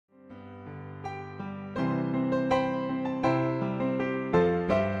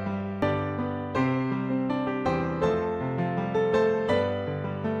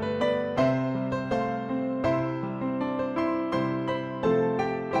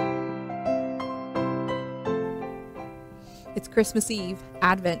It's Christmas Eve,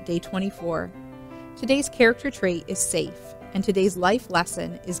 Advent Day 24. Today's character trait is safe, and today's life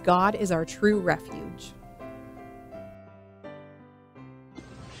lesson is God is our true refuge.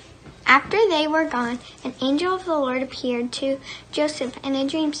 After they were gone, an angel of the Lord appeared to Joseph in a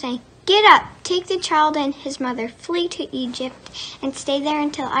dream, saying, "Get up, take the child and his mother, flee to Egypt, and stay there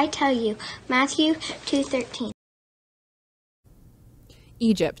until I tell you." Matthew 2:13.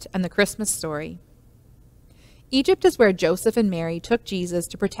 Egypt and the Christmas story. Egypt is where Joseph and Mary took Jesus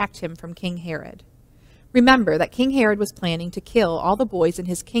to protect him from King Herod. Remember that King Herod was planning to kill all the boys in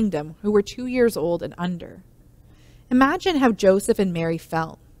his kingdom who were 2 years old and under. Imagine how Joseph and Mary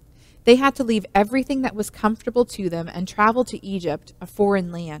felt. They had to leave everything that was comfortable to them and travel to Egypt, a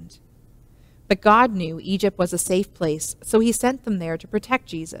foreign land. But God knew Egypt was a safe place, so he sent them there to protect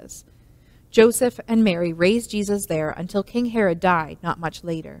Jesus. Joseph and Mary raised Jesus there until King Herod died not much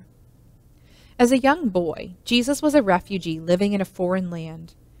later. As a young boy, Jesus was a refugee living in a foreign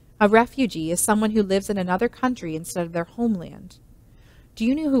land. A refugee is someone who lives in another country instead of their homeland. Do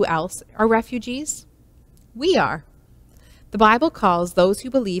you know who else are refugees? We are. The Bible calls those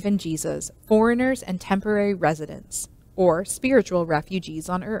who believe in Jesus foreigners and temporary residents, or spiritual refugees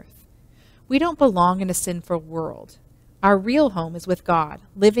on earth. We don't belong in a sinful world. Our real home is with God,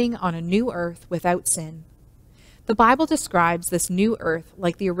 living on a new earth without sin. The Bible describes this new earth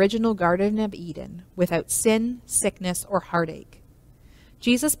like the original Garden of Eden, without sin, sickness, or heartache.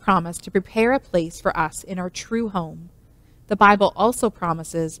 Jesus promised to prepare a place for us in our true home. The Bible also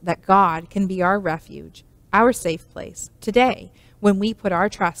promises that God can be our refuge, our safe place, today, when we put our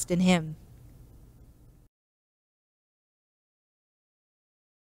trust in Him.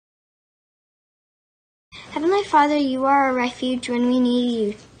 Heavenly Father, you are our refuge when we need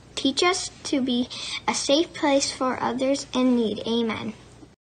you. Teach us to be a safe place for others in need. Amen.